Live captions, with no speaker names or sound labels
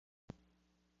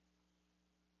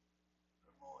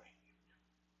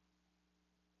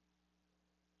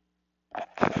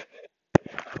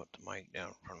down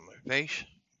in front of my face.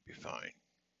 Be fine.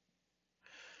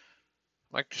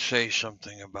 I'd like to say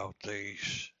something about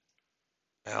these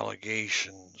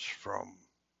allegations from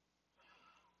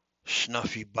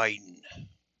Snuffy Biden.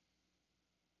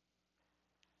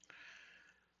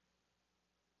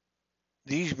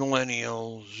 These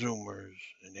millennial Zoomers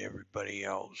and everybody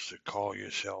else that call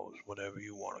yourselves whatever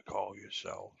you want to call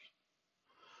yourselves,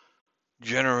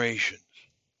 generations.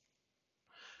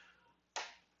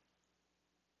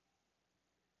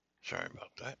 Sorry about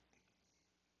that.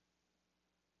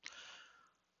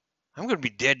 I'm going to be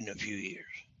dead in a few years.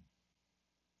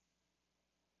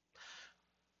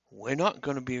 We're not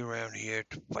going to be around here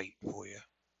to fight for you.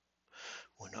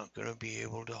 We're not going to be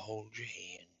able to hold your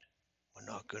hand. We're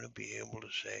not going to be able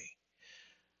to say,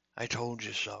 I told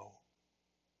you so.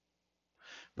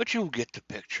 But you'll get the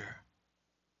picture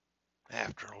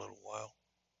after a little while.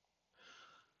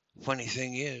 Funny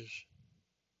thing is,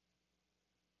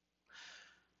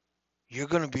 you're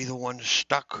going to be the one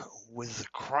stuck with the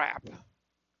crap,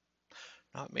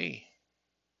 not me.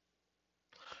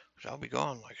 Because I'll be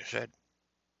gone, like I said.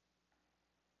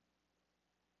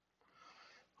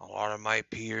 A lot of my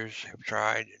peers have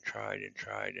tried and tried and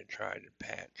tried and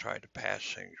tried to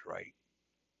pass things right.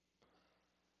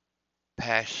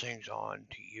 Pass things on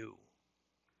to you.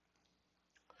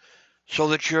 So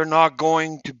that you're not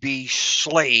going to be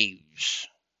slaves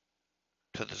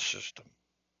to the system.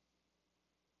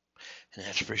 And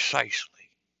that's precisely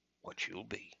what you'll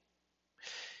be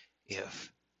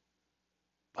if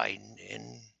Biden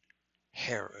and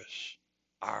Harris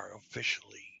are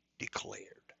officially declared.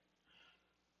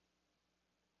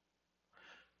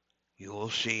 You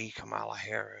will see Kamala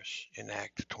Harris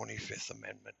enact the 25th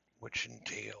Amendment, which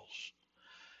entails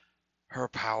her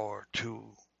power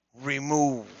to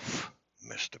remove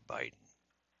Mr. Biden,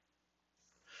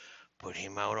 put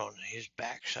him out on his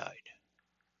backside.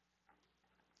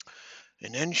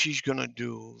 And then she's going to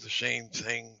do the same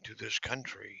thing to this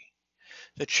country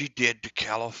that she did to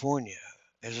California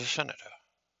as a senator,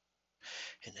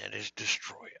 and that is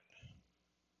destroy it.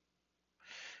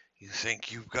 You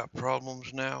think you've got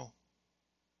problems now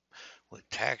with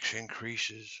tax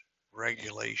increases,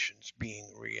 regulations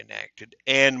being reenacted,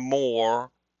 and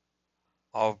more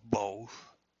of both?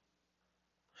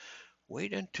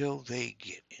 Wait until they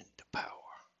get into power.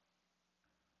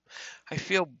 I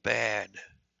feel bad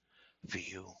for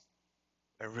you.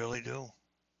 I really do.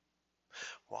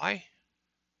 Why?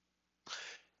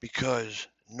 Because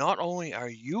not only are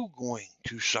you going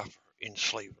to suffer in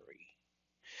slavery,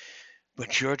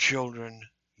 but your children,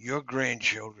 your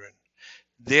grandchildren,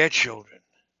 their children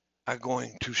are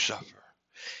going to suffer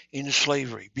in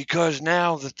slavery because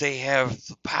now that they have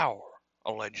the power,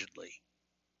 allegedly,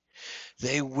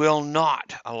 they will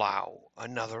not allow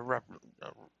another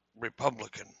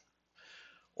Republican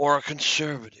or a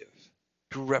conservative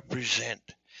to represent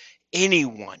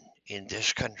anyone in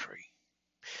this country.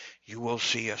 You will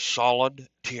see a solid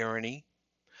tyranny,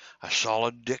 a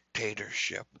solid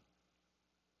dictatorship.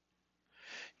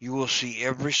 You will see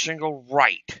every single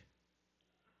right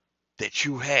that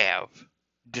you have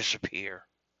disappear.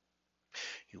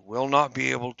 You will not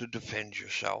be able to defend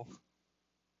yourself.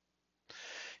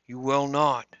 You will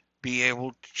not be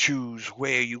able to choose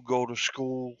where you go to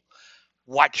school,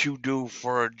 what you do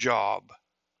for a job,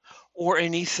 or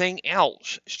anything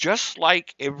else. It's just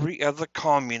like every other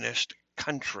communist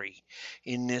country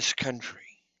in this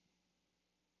country.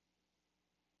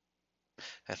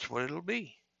 That's what it'll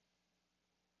be.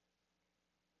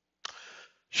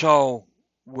 So,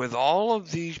 with all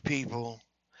of these people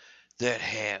that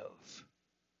have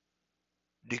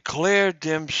declared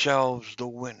themselves the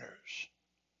winners,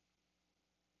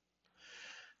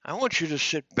 I want you to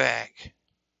sit back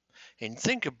and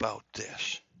think about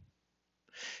this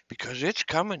because it's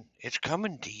coming. It's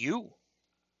coming to you.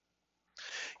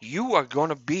 You are going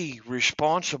to be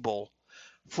responsible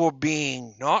for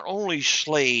being not only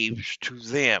slaves to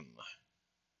them,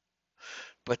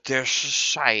 but their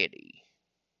society.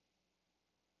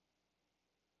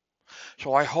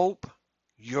 So I hope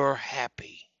you're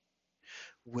happy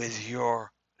with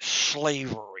your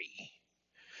slavery.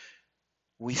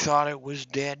 We thought it was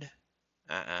dead.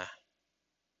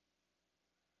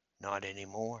 Not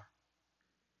anymore.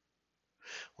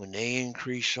 When they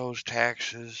increase those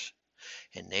taxes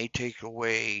and they take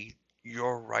away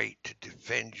your right to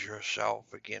defend yourself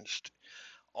against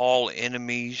all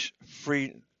enemies,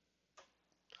 free,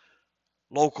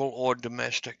 local or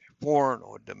domestic, foreign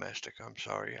or domestic. I'm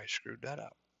sorry, I screwed that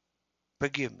up.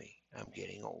 Forgive me, I'm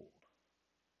getting old.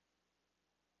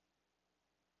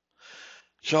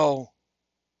 So,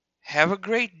 have a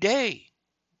great day,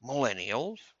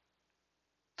 millennials.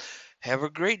 Have a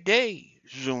great day,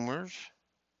 Zoomers.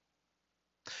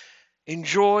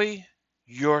 Enjoy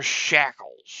your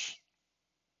shackles.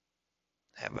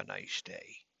 Have a nice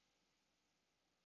day.